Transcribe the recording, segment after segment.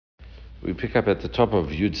We pick up at the top of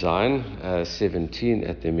Yud Zayin, 17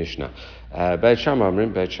 at the Mishnah. Beit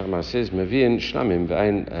Shammai says, Mevi'in shlamim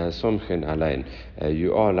v'ein somchen alein.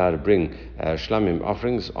 You are allowed to bring shlamim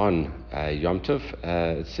offerings on Yomtov.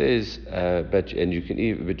 It says, but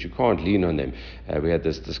you can't lean on them. We had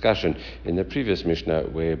this discussion in the previous Mishnah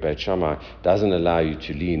where Beit Shammai doesn't allow you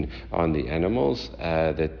to lean on the animals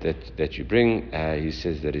that you bring. He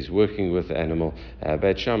says that he's working with the animal.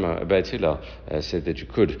 Beit Hillel said that you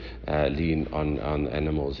could lean on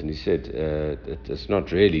animals, and he said it's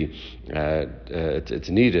not really it's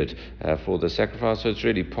needed for the sacrifice, so it's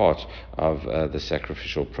really part of the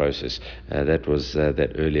sacrificial process. That was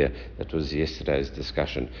that earlier. That was yesterday's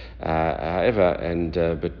discussion. However,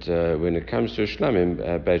 but when it comes to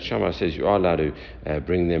shlamim, Beit Shammai says you are allowed to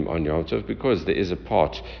bring them on Yom Tov because there is a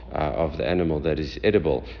part of the animal that is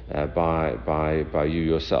edible by you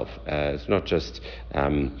yourself. It's not just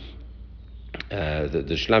the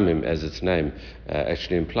shlamim, as its name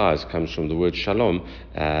actually implies, comes from the word shalom,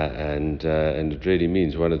 and it really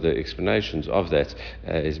means, one of the explanations of that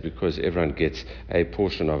is because everyone gets a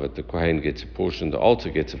portion of it. The Kohen gets a portion, the altar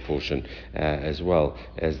gets a portion, as well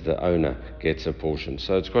as the owner gets a portion.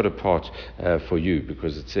 So it's got a part for you,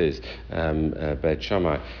 because it says, Beit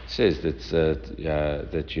Shammai says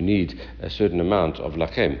that you need a certain amount of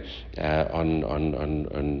lachem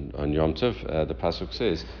on Yom Tov. The pasuk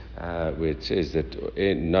says, where it says that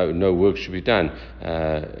no work should be done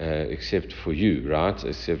except for you, right?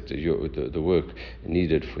 Except the work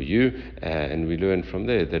needed for you, and we learn from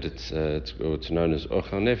there that it's known as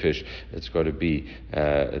ochel nefesh. It's got to be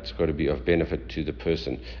of benefit to the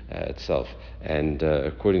person itself. And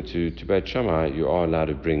according to Beit Shammai, you are allowed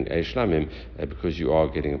to bring a shlamim because you are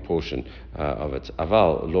getting a portion of it.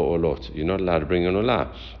 Aval lo olot, you're not allowed to bring an olah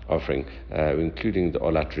offering, including the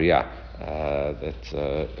olat riyah.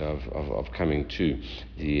 Of coming to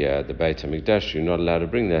the Beit HaMikdash. You're not allowed to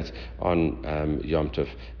bring that on Yom Tov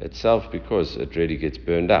itself, because it really gets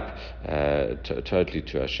burned up totally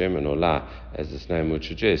to Hashem. And Olah, as its name would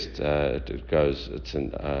suggest, it's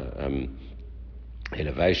an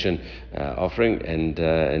elevation offering,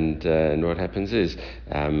 and what happens is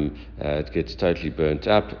it gets totally burnt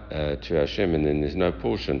up to Hashem, and then there's no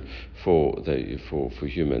portion for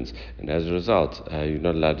humans, and as a result you're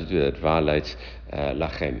not allowed to do that. It violates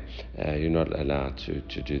lachem. You're not allowed to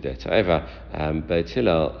do that. However, Beit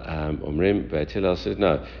Hillel says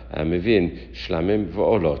no. Mevin shlamim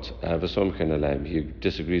v'olot v'somchen aleim. He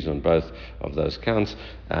disagrees on both of those counts.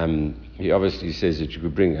 He obviously says that you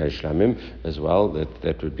could bring a shlamim as well.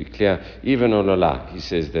 That would be clear. Even on olah, he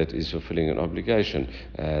says that is fulfilling an obligation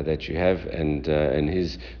that you have. And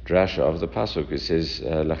his drasha of the pasuk, it says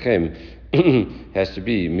lachem has to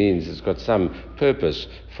be, means it's got some purpose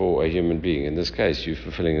for a human being. In this case, you're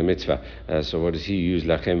fulfilling a mitzvah. So what does he use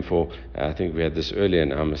lachem for? I think we had this earlier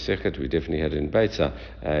in our Masechet. We definitely had it in Beitza.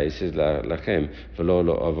 He says lachem v'lo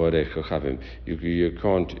lo avodei chachavim. You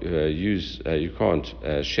can't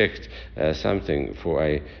shecht something for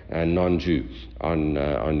a non-Jew on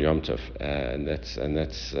Yom Tov, and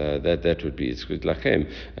that would be, it's good lachem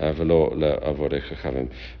v'lo lo avodei chachavim.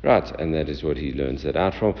 Right, and that is what he learns that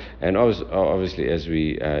out from. And obviously, as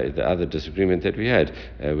the other disagreement that we had,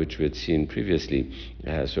 which we had seen previously,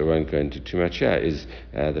 so I won't go into too much here, is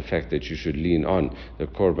the fact that you should lean on the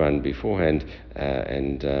korban beforehand,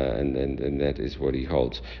 and that is what he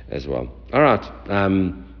holds as well. All right.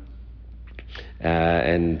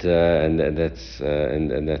 And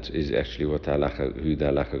that is actually what the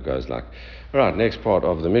halacha goes like. All right, next part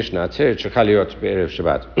of the Mishnah. What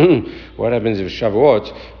happens if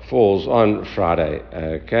Shavuot falls on Friday?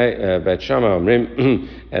 Okay, Beit Shammai Omrim,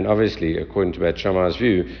 and obviously according to Beit Shammai's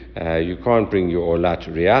view, you can't bring your olat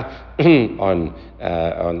riyah on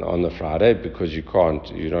the Friday, because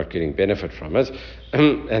you're not getting benefit from it.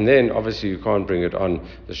 And then obviously you can't bring it on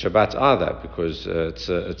the Shabbat either, because it's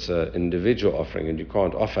an individual offering, and you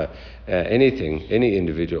can't offer any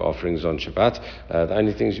individual offerings on Shabbat. The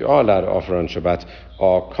only things you are allowed to offer on Shabbat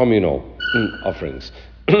are communal offerings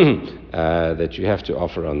that you have to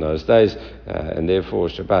offer on those days, and therefore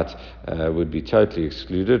Shabbat would be totally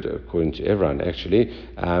excluded according to everyone, actually,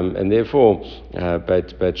 and therefore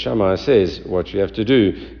Beit Shammai says what you have to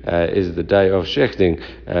do is the day of shechting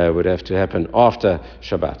would have to happen after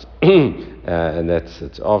Shabbat, and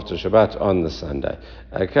it's after Shabbat on the Sunday.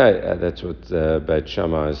 Okay, that's what Beit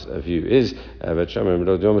Shammai's view is. Beit Shammai, you have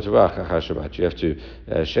to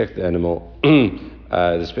shecht the animal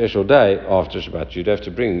the special day after Shabbat. You'd have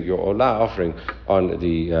to bring your olah offering on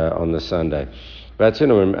the Sunday.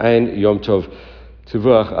 Yomtov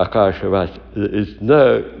Tivach Akar Shabbat. There is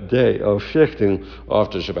no day of shechting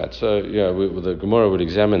after Shabbat. So, the Gemara would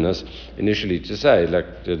examine this initially to say,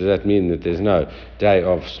 does that mean that there's no day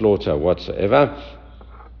of slaughter whatsoever?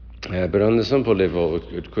 But on the simple level,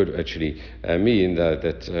 it could actually mean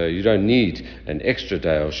that you don't need an extra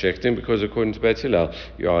day of shechting, because according to Beit Hillel,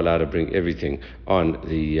 you are allowed to bring everything on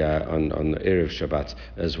the Erev Shabbat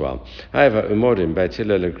as well. However, Umorim, Beit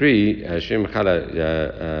Hillel agree, Shem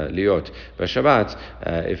Chala Liot B'Shabbat,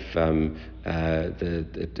 if the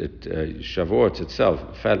Shavuot itself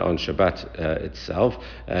fell on Shabbat itself,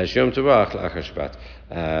 Yomtov Shabbat.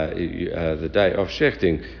 The day of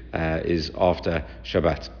shechting is after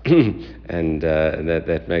Shabbat, and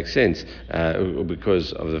that makes sense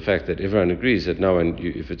because of the fact that everyone agrees that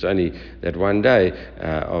if it's only that one day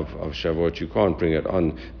of Shavuot, you can't bring it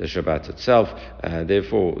on the Shabbat itself.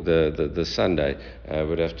 Therefore, the Sunday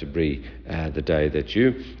would have to be the day that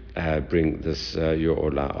you bring this your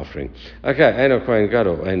Olah offering. Okay, Eino Kohen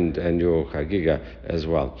Gadol and your Chagiga as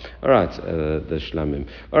well. All right, the Shlamim.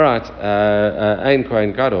 All right, Ein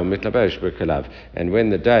Kohen Gadol mitlabesh b'kalav. And when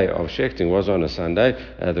the day of shechting was on a Sunday,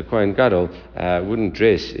 the Kohen Gadol wouldn't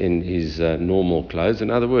dress in his normal clothes. In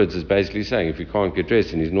other words, it's basically saying if he can't get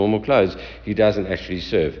dressed in his normal clothes, he doesn't actually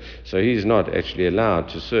serve. So he's not actually allowed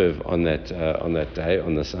to serve on that day,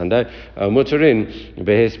 on the Sunday. Mutarin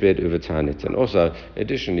behesbed uvetanit. And also,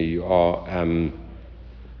 additionally, you're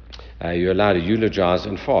allowed to eulogize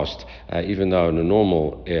and fast, even though in a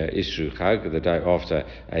normal Isru Chag, the day after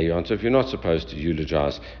Yomtov, you're not supposed to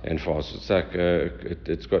eulogize and fast. It's like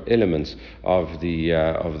it's got elements of the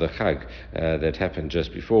Chag that happened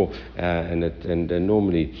just before, and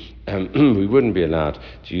normally we wouldn't be allowed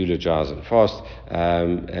to eulogize and fast.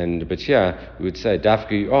 But here we would say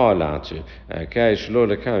Dafka, you are allowed to. Okay, Shalom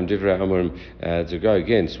Lekam Divrei Amorim, to go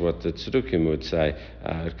against what the Tzedukim would say.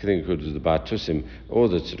 I think it was the Batusim or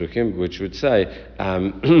the Tzedukim, which would say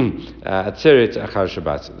Atzeret Achar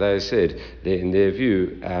Shabbat. They said that in their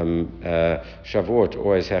view, Shavuot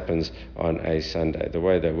always happens on a Sunday. The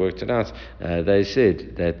way they worked it out, they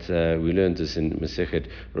said that we learned this in Masechet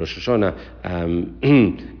Rosh Hashanah,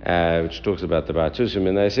 which talks about the Batusim,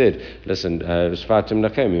 and they said, listen, Sfatim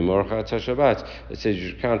Lachem Morchat Shabbat. It says you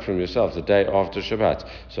should count from yourself the day after Shabbat.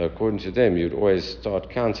 So according to them, you'd always start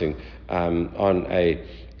counting on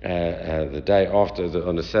the day after,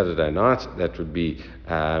 on a Saturday night. That would be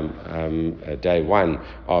day one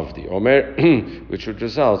of the Omer, which would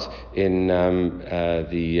result in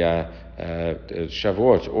the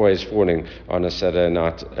Shavuot always falling on a Saturday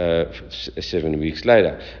night 7 weeks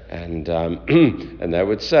later, and they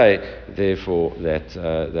would say therefore that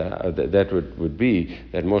would be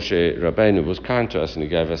that Moshe Rabbeinu was kind to us and he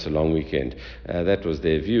gave us a long weekend. That was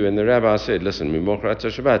their view, and the rabbi said, listen, Mimochrat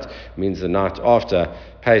Shabbat means the night after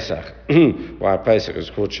Pesach. Why Pesach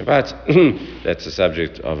is called Shabbat, that's the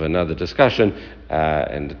subject of another discussion,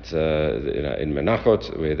 and it's in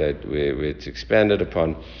Menachot where it's expanded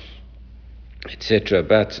upon, etc.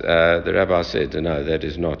 But the rabbi said, no, that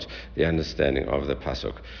is not the understanding of the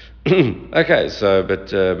pasuk. Okay, so but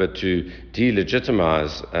to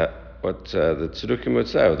delegitimize what the Tzedukim would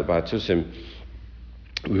say, or the Batusim,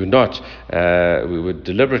 we would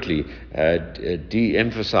deliberately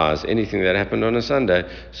de-emphasize anything that happened on a Sunday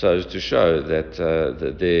so as to show that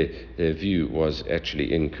their view was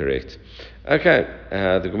actually incorrect. Okay,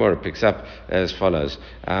 the Gemara picks up as follows.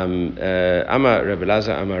 Amar Rabbi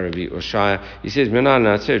Lazar, Amar Rabbi Oshaya. He says,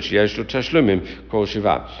 tashlumim kol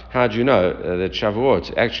shiva. How do you know that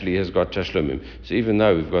Shavuot actually has got tashlumim? So even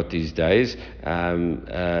though we've got these days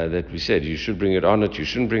that we said you should bring it on it, you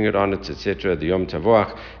shouldn't bring it on it, etc., the Yom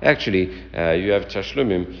Tavoach, actually you have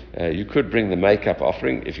tashlumim. You could bring the makeup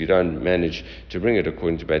offering if you don't manage to bring it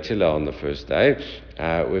according to Beit Hillel on the first day.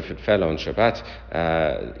 Or if it fell on Shabbat,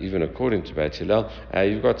 even according to Beit Hillel,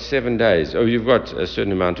 you've got 7 days, or you've got a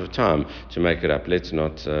certain amount of time to make it up. Let's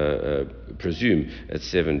not presume it's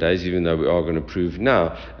 7 days, even though we are going to prove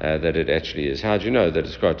now that it actually is. How do you know that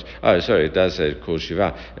it's got, it does say it calls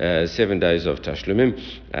Shiva, 7 days of tashlumim,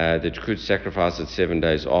 that you could sacrifice it 7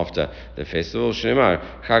 days after the festival. Shneimar,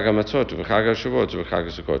 Chag HaMatzot, V'Chag HaShavuot, V'Chag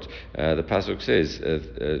HaSukkot. The pasuk says,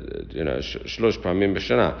 Shlosh Pamim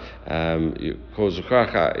B'Shana,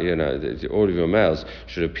 all of your males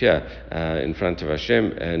should appear in front of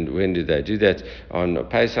Hashem. And when did they do that? On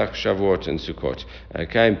Pesach, Shavuot, and Sukkot.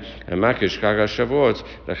 Okay, and Makish Chag Shavuot,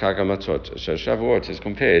 the Chag HaMatzot. So Shavuot is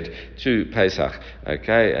compared to Pesach.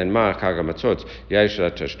 Okay, and Ma Chag HaMatzot, Yesh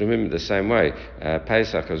Tashlumim, the same way.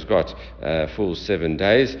 Pesach has got full 7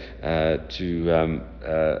 days to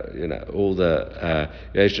all the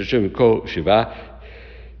Yesh Tashlumim Kol Shiva.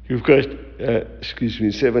 You've got,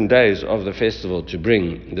 7 days of the festival to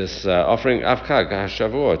bring this offering. Avchag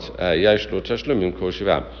Shavuot, Yesh lo tashlumim kol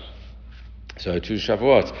shiva. So to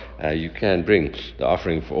Shavuot, you can bring the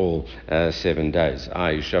offering for all 7 days,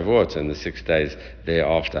 i.e. Shavuot and the 6 days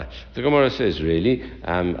thereafter. The Gemara says, really,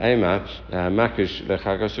 Ema Makish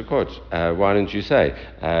lechag Sukkot. Why don't you say?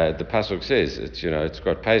 The pasuk says it's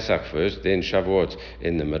got Pesach first, then Shavuot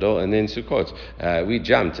in the middle, and then Sukkot. We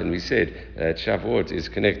jumped and we said that Shavuot is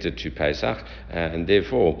connected to Pesach, and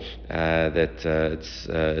therefore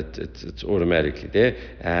it's automatically there.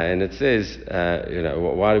 And it says,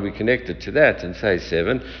 why do we connect it to that and say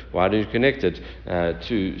 7? Why do you connect it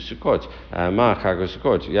to Sukkot? Ma Chag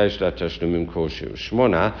Sukkot Yesh la tashlumim kol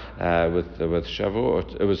Shmona with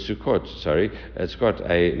Shavuot, with Sukkot. Sorry, it's got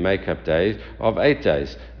a make-up day of 8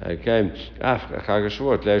 days. Okay,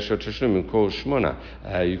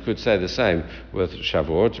 you could say the same with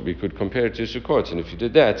Shavuot. We could compare it to Sukkot, and if you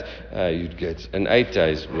did that, you'd get an 8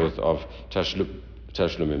 days worth of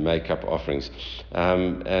tashlumim, make-up offerings.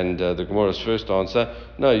 And the Gemara's first answer,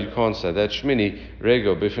 no, you can't say that. Shmini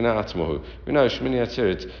rego b'fnei atzmahu. We know Shmini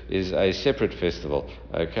Atzeret is a separate festival.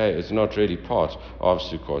 Okay, it's not really part of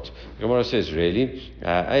Sukkot. The Gemara says, really,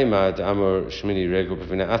 Eimad amor Shmini rego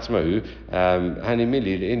b'fnei atzmahu hani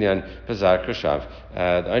mili l'inyan pazar kashav.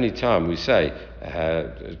 The only time we say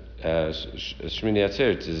Shmini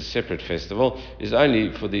Atzeret is a separate festival is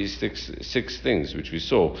only for these six things which we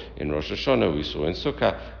saw in Rosh Hashanah, we saw in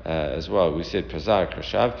Sukkah as well. We said Pazar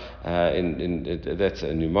Kashav, that's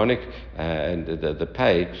a mnemonic, and the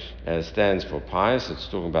pay stands for pious. It's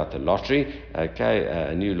talking about the lottery. Okay,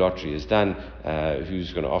 a new lottery is done.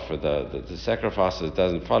 Who's going to offer the sacrifices? It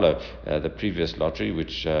doesn't follow the previous lottery,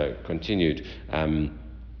 which continued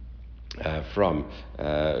from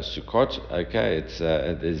Sukkot. Okay,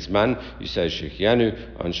 it's man. You say Shechianu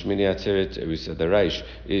on Shmini Atzeret. We said the Reish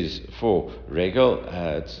is for Regel.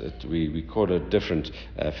 We call it a different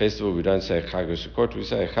festival. We don't say Chag Sukkot. We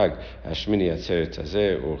say Chag Shmini Atzeret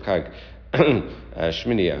Hazeh or Chag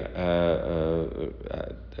Shmini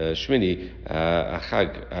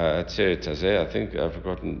Chag Atzeret Hazeh. I think I've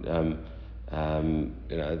forgotten.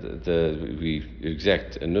 The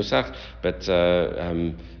exact nusach, but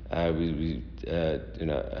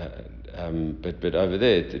but over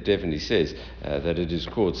there it definitely says that it is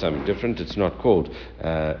called something different. It's not called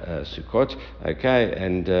Sukkot. Okay,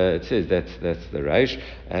 and it says that's the Reish.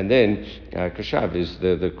 And then Kashav is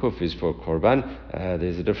the Kuf is for Korban.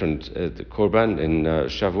 There's a different the Korban in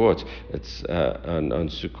Shavuot. It's on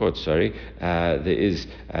Sukkot. Sorry, there is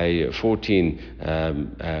a 14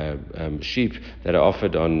 sheep that are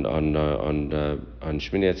offered on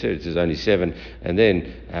Shmini Atzeret. There's only 7, and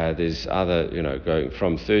then there's other going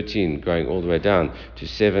from 13 going all the way down to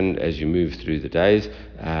 7 as you move through the days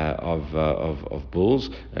of bulls.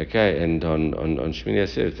 Okay, and on Shmini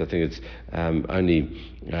Atzeret I think it's only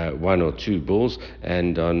 1 or 2 bulls,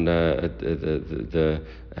 and on the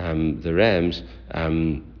rams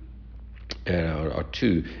or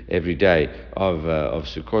 2 every day of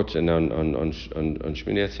Sukkot, and on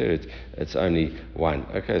Shmini Atzeret it's only 1.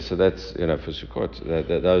 Okay, so that's for Sukkot.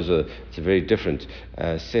 It's a very different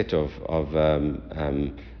set of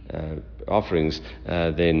offerings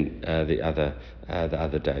than the other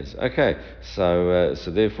days. Okay, so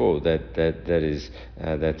therefore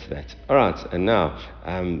that's that. All right, and now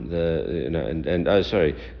that's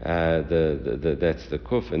the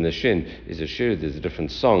kuf, and the shin is a shir. There's a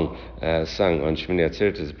different song sung on Shmini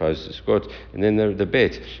Atzeret as opposed to Sukkot, and then the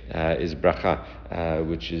bet is bracha,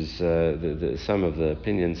 which is some of the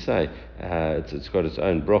opinions say it's got its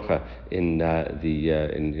own bracha in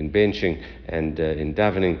in benching and in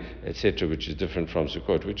davening, etc., which is different from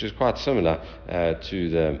Sukkot, which is quite similar to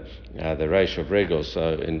the Reish of Regel.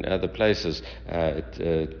 So in other places,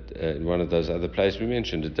 in one of those other places we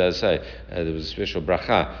mentioned, it does say there was a special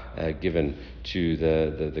bracha given to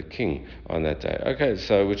the king on that day. Okay,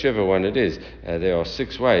 so whichever one it is, there are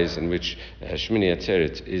 6 ways in which Shmini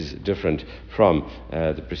Atzeret is different from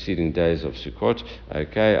the preceding days of Sukkot.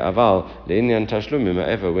 Okay, aval le'inyan tashlumim,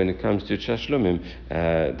 however, when it comes to tashlumim,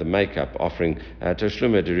 the makeup offering,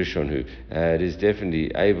 tashlumah derishonhu, it is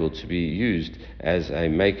definitely able to be used as a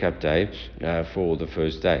makeup day for the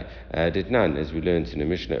first day. Ditnan, as we learned in the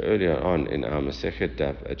Mishnah earlier on in our Masechet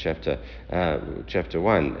chapter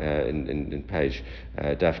 1 in page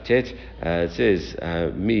Daf Tet. It says,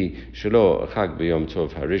 Mi Shelo Chag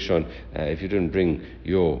B'Yomtov Harishon. If you didn't bring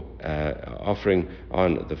your offering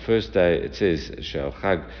on the first day, it says, Shel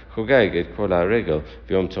Chag Chogeg Et Kol HaRegel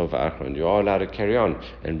V'Yomtov Achron. You are allowed to carry on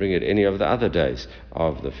and bring it any of the other days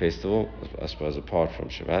of the festival, I suppose apart from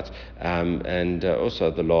Shabbat, and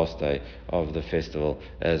also the last day of the festival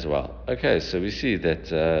as well. Okay, so we see that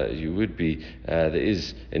you would be, there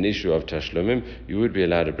is an issue of tashlumim. You would be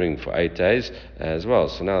allowed to bring for 8 days as well.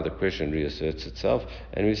 So now the question reasserts itself,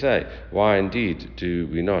 and we say, why indeed do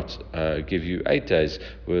we not give you 8 days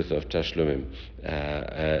worth of tashlumim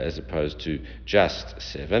as opposed to just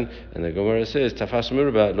 7? And the Gemara says, Tafasta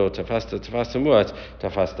murba lo tafasta, tafasta muat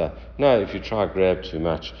tafasta. No, if you try grab too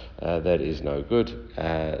much, that is no good.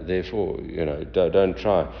 Therefore, don't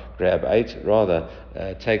try grab 8. Rather,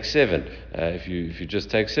 take 7. If you just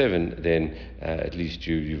take 7, then at least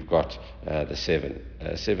you've got the 7.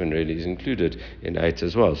 7 really is included in 8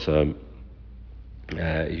 as well. So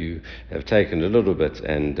you have taken a little bit,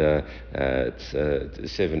 and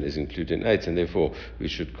 7 is included in 8, and therefore we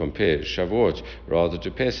should compare Shavuot rather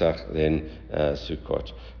to Pesach than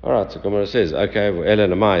Sukkot. All right, so Gemara says, okay, why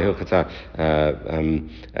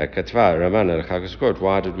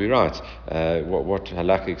did we write? What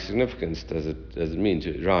halakhic significance does it mean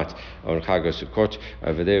to write on Chag Sukkot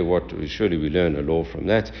over there? Surely we learn a law from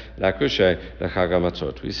that. We say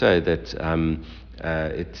that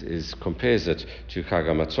it compares it to Chag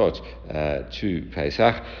HaMatzot, to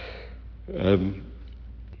Pesach.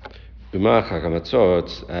 Umar Chag HaMatzot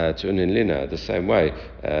to Unin the same way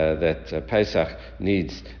that Pesach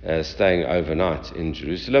needs staying overnight in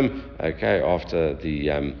Jerusalem. Okay, after the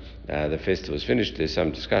festival is finished, there's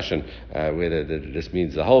some discussion whether this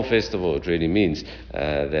means the whole festival. It really means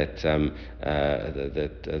that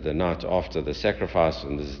the night after the sacrifice,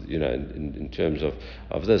 and this, in terms of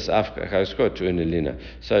this, so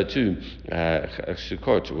too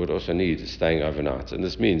Sukkot would also need staying overnight, and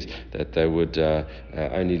this means that they would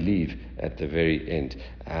only leave at the very end.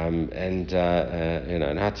 And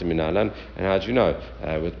how do you know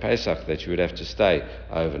with Pesach that you would have to stay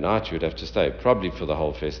overnight? You would have to stay probably for the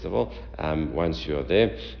whole festival once you're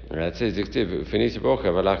there. It says it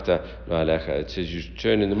says you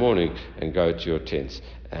turn in the morning and go to your tents.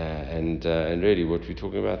 And really what we're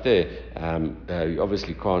talking about there, you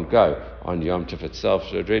obviously can't go on Yomtov itself,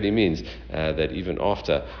 so it really means that even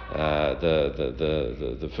after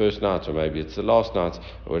the first night, or maybe it's the last night,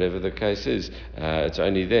 or whatever the case is, it's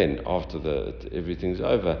only then, after everything's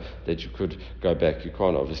over, that you could go back. You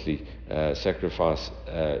can't obviously sacrifice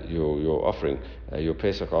your offering, your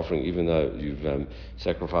Pesach offering, even though you've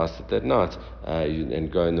sacrificed it that night,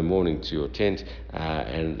 and go in the morning to your tent,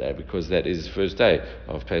 and because that is the first day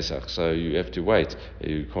of Pesach, so you have to wait.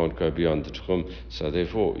 You can't go beyond the Tchum, so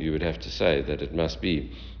therefore you would have to say that it must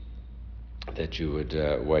be that you would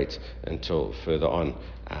wait until further on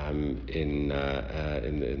in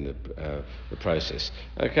the process.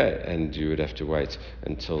 Okay, and you would have to wait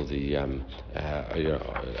until the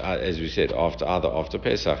as we said, after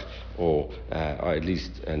Pesach, or at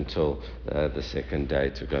least until the second day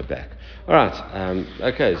to go back. All right.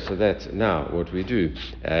 Okay. So that now what we do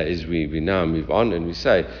is we now move on, and we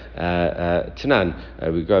say Tanan.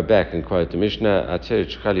 We go back and quote the Mishnah: Ater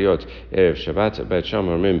Chaliot erev Shabbat Beit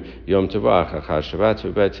Shammai omrim Yom Tovach achar Shabbat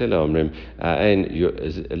uBeit Hillel omrim ein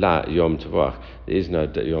la Yom Tovach. There is no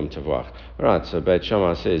Yom Tovach. All right. So Beit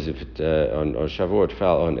Shammai says if it on Shavuot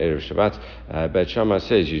fell on erev Shabbat, Beit Shammai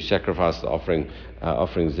says you sacrifice the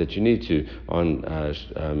offerings that you need to on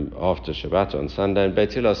after Shabbat on Sunday, and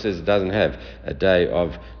Beit Hillel says it doesn't have a day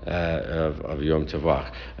of Yom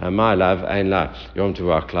Tovach. My love, ein la Yom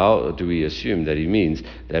Tovach klal. Do we assume that he means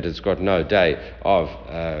that it's got no day of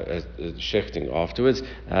shechting afterwards?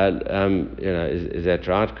 Is that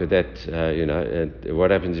right? Could that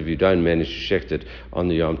what happens if you don't manage to shecht it on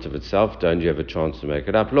the Yom Tov itself? Don't you have a chance to make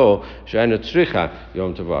it up? Lo she'eino tzricha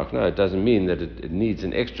Yom Tovach. No, it doesn't mean that it needs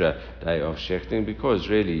an extra day of shechting, because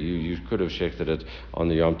really you could have shechted it on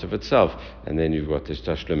the Yom Tov itself, and then you've got this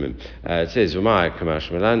tashlumim. It says,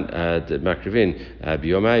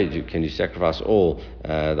 can you sacrifice all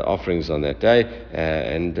the offerings on that day?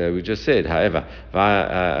 And we just said, however,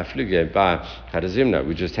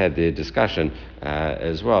 we just had the discussion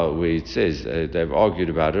as well, where it says they've argued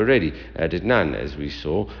about already. Did none, as we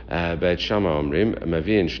saw, Beit Shammai omrim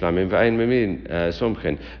mavin shlamim v'ain mavin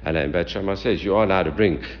somchen. Beit Shammai says you are allowed to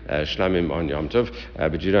bring shlamim on Yom Tov,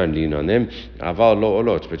 Yomtov, but you don't lean on them. Aval lo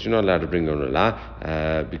olot, but you're not allowed to bring on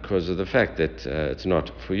olah because of the fact that it's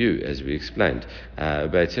not for you, as we explained.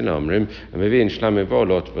 Beit Hillel omrim, maybe in shlamim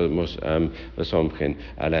v'olot v'somchin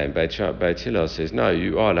aleim. Beit Hillel says no,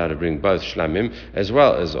 you are allowed to bring both shlamim as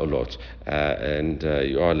well as olot, and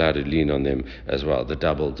you are allowed to lean on them as well. The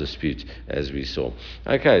double dispute, as we saw.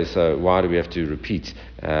 Okay, so why do we have to repeat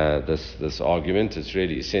this argument? It's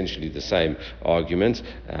really essentially the same argument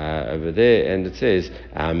over there, and it says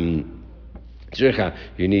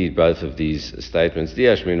you need both of these statements.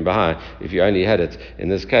 If you only had it in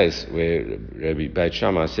this case where Rabbi Beit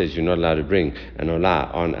Shammai says you're not allowed to bring an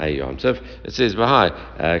olah on a Yomtov, it says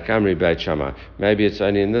Kamri Beit Shammai. Maybe it's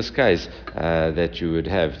only in this case that you would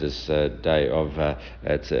have this day of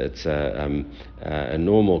it's a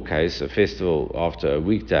normal case, a festival after a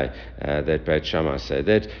weekday that Beit Shammai said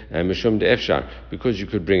that Mishum de Efshar, because you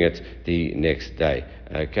could bring it the next day.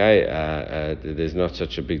 Okay, there's not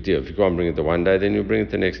such a big deal. If you can't bring it the one day, then you bring it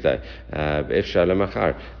the next day.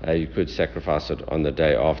 You could sacrifice it on the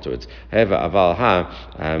day afterwards. However,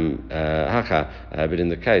 but in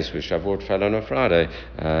the case where Shavuot fell on a Friday,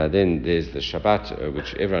 then there's the Shabbat,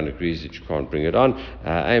 which everyone agrees that you can't bring it on.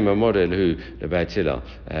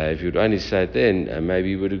 If you'd only say it then, maybe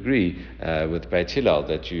you would agree with Beit Hillel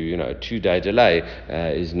that a 2-day delay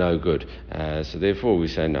is no good. So therefore we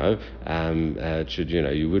say no.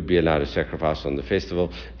 You would be allowed to sacrifice on the festival.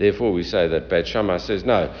 Therefore, we say that Beit Shammai says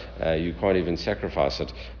no, you can't even sacrifice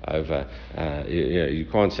it over. You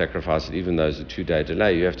can't sacrifice it even though it's a 2-day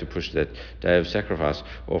delay. You have to push that day of sacrifice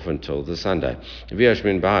off until the Sunday.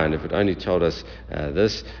 And if it only told us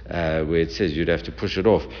this, where it says you'd have to push it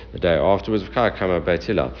off the day afterwards,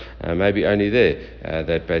 maybe only there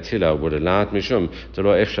that Beit Hillel would allow it. Mishum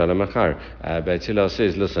Beit Hillel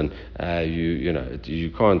says, listen,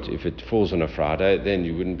 you can't, if it falls on a Friday, then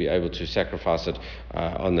you wouldn't be able to sacrifice it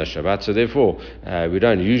on the Shabbat. So therefore, we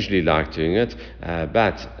don't usually like doing it,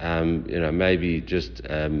 but maybe just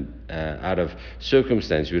out of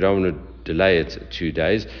circumstance, we don't want to delay it 2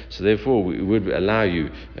 days. So therefore, we would allow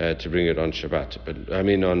you to bring it on Shabbat, but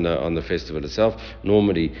on the festival itself.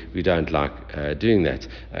 Normally, we don't like doing that.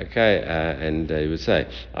 Okay, and you would say,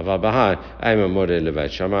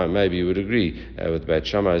 maybe you would agree with Beit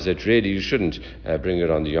Shammai that really you shouldn't bring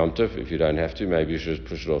it on the Yomtov. If you don't have to, maybe you should just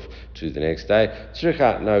push it off to the next day.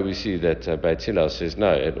 No, we see that Beit Hillel says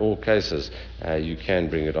no. In all cases, you can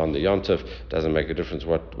bring it on the Yomtov. Doesn't make a difference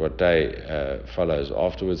what day follows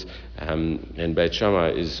afterwards. And Beit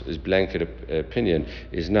Shammai is blanket opinion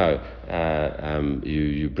is no.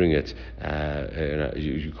 You bring it.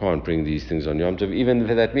 You can't bring these things on Yom Tov, even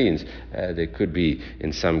if that means there could be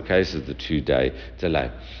in some cases the 2-day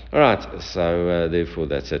delay. All right, so therefore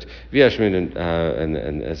that's it.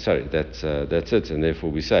 Sorry, that's it, and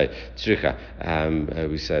therefore we say tzricha.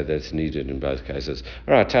 We say that's needed in both cases.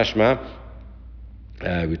 All right, Tashma.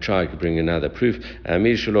 We try to bring another proof.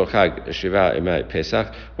 What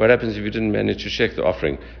happens if you didn't manage to check the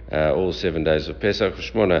offering all 7 days of Pesach,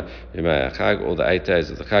 all the 8 days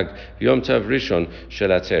of the Chag, Yomtov Rishon Shel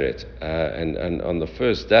Atzeret, and on the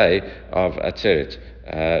first day of Atzeret,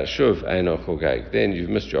 Shuv Eino Chogeg, then you've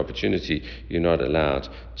missed your opportunity. You're not allowed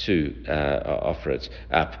to offer it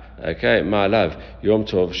up. Okay, my love,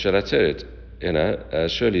 Yomtov Shel Atzeret.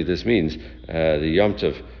 Surely this means the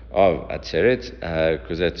Yomtov of Atzeret,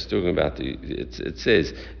 because that's talking about it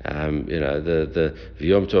says the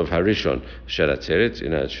Yomtov Harishon Shel Atzeret.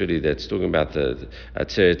 Surely that's talking about the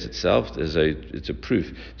Atzeret itself. It's a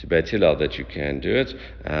proof to Beit Hillel that you can do it.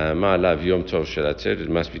 My love, Yomtov Shel Atzeret. It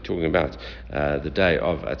must be talking about the day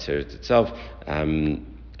of Atzeret itself.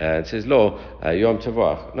 It says Lo Yom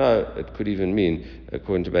Tavach. No, it could even mean,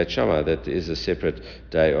 according to Beit Shammai, that there is a separate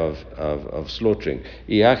day of slaughtering.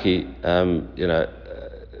 Iyachi,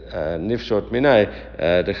 Nifshot Minai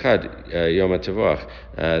Dechad Yom Tavach.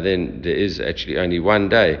 Then there is actually only one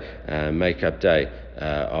day, make-up day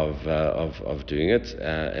of doing it,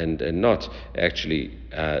 and not actually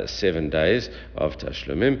 7 days of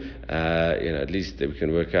tashlumim. At least we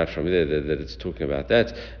can work out from there that it's talking about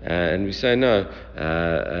that. And we say no.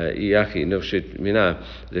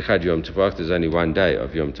 There's only one day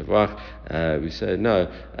of Yom Tavach. We say no.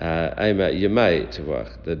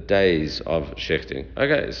 The days of shechting.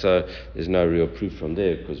 Okay, so there's no real proof from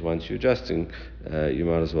there, because once you're adjusting, you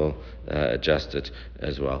might as well adjust it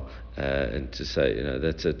as well, and to say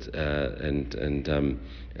that's it, and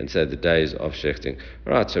say the days of shechting.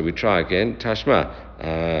 Right, so we try again. Tashma.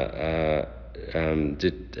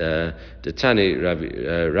 Tani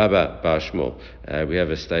Rabba Bar Shmuel. We have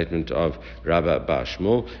a statement of Rabba Bar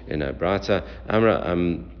Shmuel in a Brata.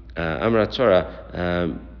 Amra Torah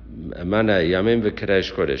Mana Yamim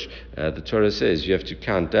v'Kadesh Chodesh. The Torah says you have to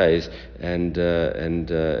count days, and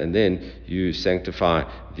then you sanctify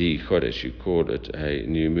the Chodesh. You call it a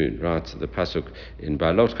new moon, right? The pasuk in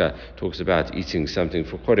Balotka talks about eating something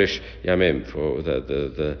for Chodesh Yamim. For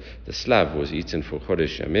the slav was eaten for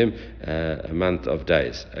Chodesh Yamim, a month of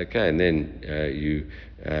days. Okay, and then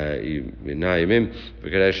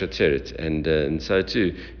and so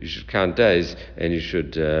too you should count days, and you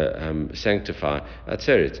should sanctify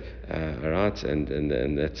Atzeret. Right,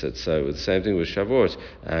 and that's it. So the same thing with Shavuot,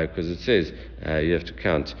 because it says you have to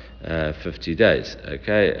count 50 days.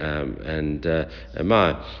 Okay, and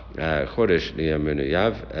my Chodesh Niyamunu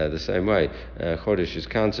Yav, the same way Chodesh is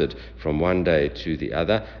counted from one day to the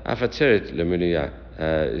other. Afatzeret Lemunu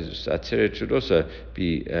Atzeret should also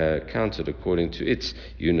be counted according to its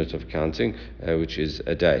unit of counting, which is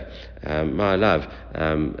a day. My love,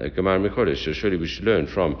 Gemara Mechodesh. So surely we should learn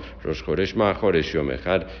from Rosh Chodesh. Ma Chodesh Yom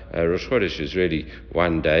Echad. Rosh Chodesh is really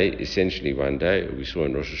one day, essentially one day. We saw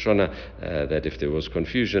in Rosh Hashanah that if there was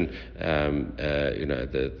confusion,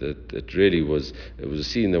 it really was. It was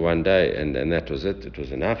seen the one day, and that was it. It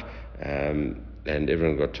was enough. And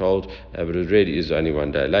everyone got told, but it really is only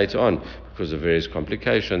one day. Later on, because of various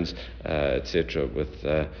complications, etc., with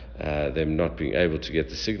them not being able to get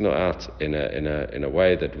the signal out in a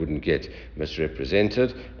way that wouldn't get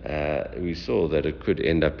misrepresented, we saw that it could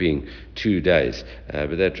end up being 2 days.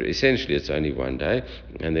 But that essentially it's only one day,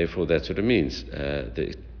 and therefore that's what it means.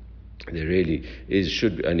 There really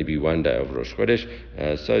should only be one day of Rosh Chodesh.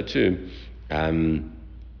 So too.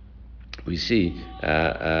 We see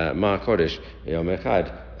Ma Chodesh Yom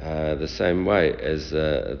Echad the same way as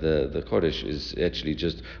the Chodesh is actually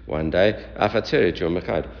just one day. Afatzeret Yom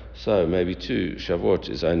Echad. So maybe two Shavuot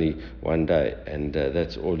is only one day, and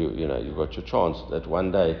that's all you've got your chance that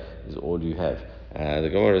one day is all you have. The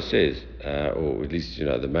Gemara says, or at least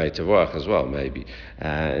the Mei Tavoach as well, maybe.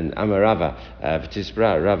 And Amarava,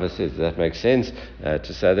 V'tisbra, Rava says that makes sense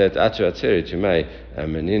to say that Atu Atzeret Yomei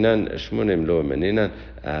Meninan Shmunim Lo Meninan.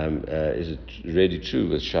 Is it really true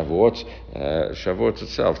with Shavuot? Shavuot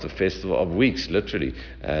itself, the festival of weeks, literally,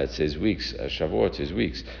 it says weeks. Shavuot is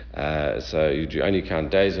weeks. So you only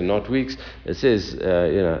count days and not weeks. It says,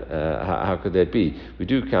 how could that be? We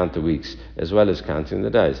do count the weeks as well as counting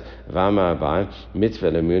the days. V'ama abai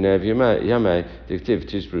mitzvah lemunev yamei diktiv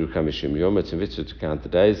tisbru kamishim yom. It's a mitzvah to count the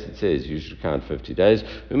days. It says you should count 50 days.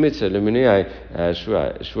 U'mitzvah lemunei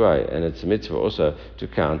shvai, and it's a mitzvah also to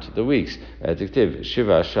count the weeks. Diktiv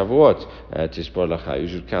shiva Shavuot tispor lacha. You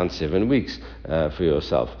should count 7 weeks for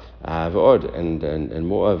yourself. And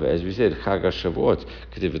moreover, as we said, Chag Shavuot,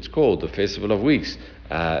 because it's called the Festival of Weeks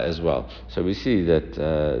as well. So we see that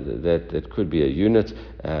that could be a unit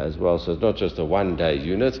as well. So it's not just a 1 day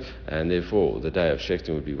unit, and therefore the day of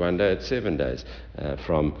Shechtim would be 1 day. It's 7 days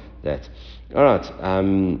from that. All right.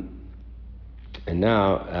 And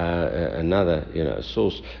now another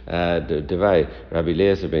source, Devay Rabbi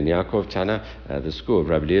Eliezer ben Yaakov Tana, the school of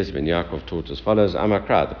Rabbi Eliezer ben Yaakov taught as follows.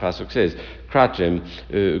 Amakra, the pasuk says, Kratrim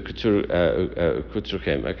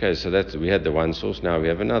kuturchem. Okay, so we had the one source. Now we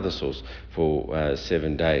have another source for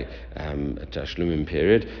 7-day tashlumim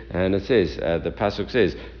period, and it says the pasuk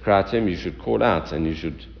says, Kratim, you should call out and you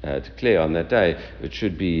should declare on that day it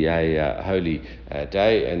should be a holy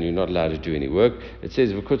day, and you're not allowed to do any work. It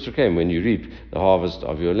says v'kutzrukem, when you reap the harvest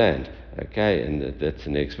of your land. Okay, and that's the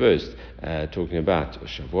next verse, talking about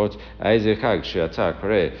Shavuot.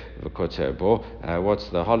 What's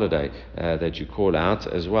the holiday that you call out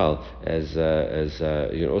as well as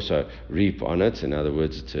you also reap on it? In other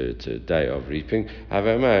words, it's a day of reaping. And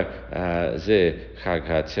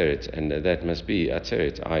that must be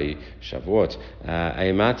Atzeret, i.e. Shavuot.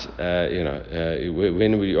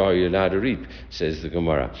 When are you allowed to reap? Says the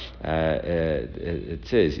Gemara. It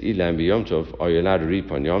says, Ilam Yomtov, are you allowed to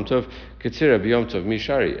reap on Yomtov? Ketzira b'Yomtov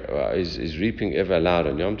mishari, is reaping ever allowed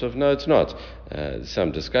on Yom Tov? No, it's not.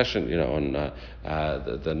 Some discussion, on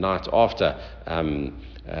the night after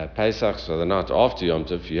Pesach, so the night after Yom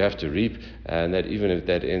Tov, you have to reap, and that even if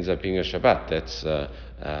that ends up being a Shabbat, that's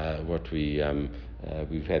what we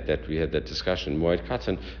had that discussion in Moed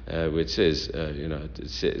Katan, where it says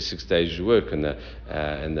 6 days you work and the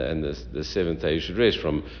 7th day you should rest.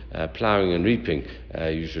 From plowing and reaping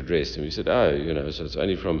you should rest, and we said so it's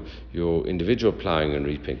only from your individual plowing and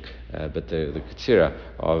reaping, but the Ketzira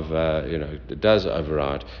of does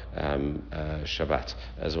override Shabbat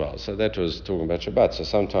as well. So that was talking about Shabbat. So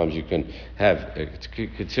sometimes you can have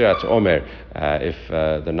Ketzirat Omer if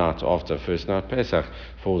the night after first night Pesach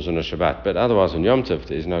falls on a Shabbat, but otherwise on Yom Tov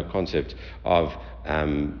there is no concept of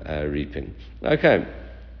reaping. Okay.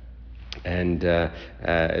 And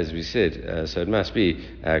as we said, so it must be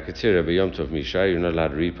Katsira Yomtov Misha, you're not allowed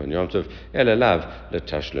to reap on Yomtov, Elalav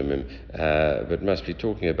tashlumim, but it must be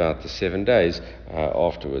talking about the 7 days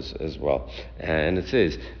afterwards as well. And it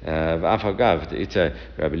says, V'afagav ita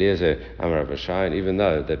Rabbi Eliezer Amar Rabbi Shai, and even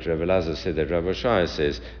though that Rabbi Elazar said that Rabbi Shai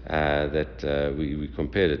says that we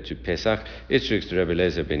compared it to Pesach, it's to Rabbi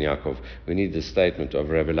Eliezer ben Yaakov. We need the statement of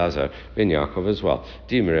Rabbi Elazar ben Yaakov as well.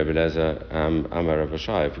 Dima Rabbi Elazar Amar Rabbi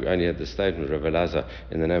Shai. If we only had the statement of Rabbi Elazar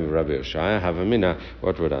in the name of Rabbi Yoshaya, Havamina,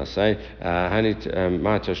 what would I say? Hanit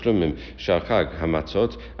ma tashlumim shalchag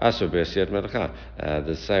hamatzot aso b'asiyat melcha.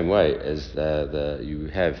 The same way as you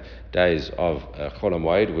have days of Chol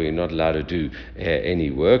HaMoed where you're not allowed to do any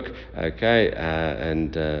work, okay,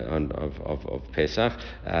 and of Pesach,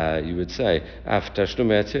 you would say af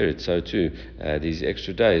tashlumei atzeret. So too, these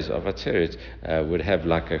extra days of atzeret would have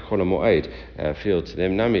like a Chol HaMoed feel to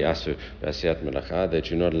them. Nami asu b'asiyat melacha, that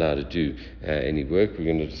you're not allowed to do any work. We're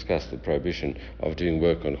going to discuss the prohibition of doing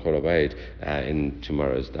work on Chol HaMoed in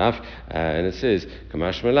tomorrow's daf, and it says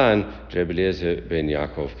Kamash Malan Rabbi Eliezer ben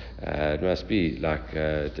Yaakov. It must be like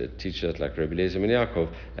teachers like Rabbi Eliezer ben Yaakov.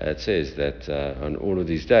 It says that on all of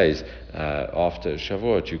these days after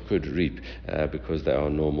Shavuot you could reap because they are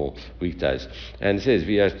normal weekdays. And it says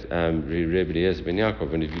Rabbi Eliezer ben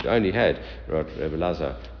Yaakov, and if you'd only had Rabbi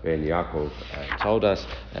Elazar ben Yaakov told us,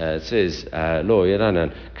 it says Lo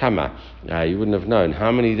Yeranan Kama, you wouldn't have known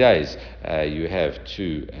how many days you have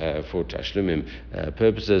to for tashlumim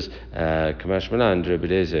purposes. Kamash Malan Rabbi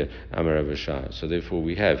Eliezer Amar Rabbi Shai. So therefore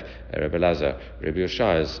we have Rabbi Elazar, Rabbi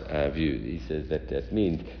Yoshai's view. He says that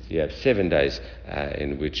means you have 7 days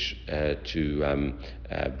in which to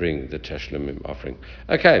bring the tashlumim offering.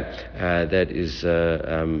 Okay, that is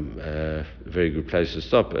a very good place to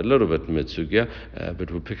stop. A little bit mitzugya,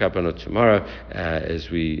 but we'll pick up on it tomorrow as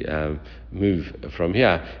we move from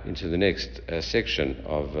here into the next section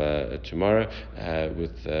of tomorrow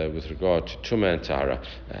with regard to Tumah and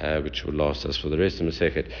Tahara, which will last us for the rest of the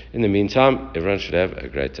Masechet. In the meantime, everyone should have a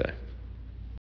great day.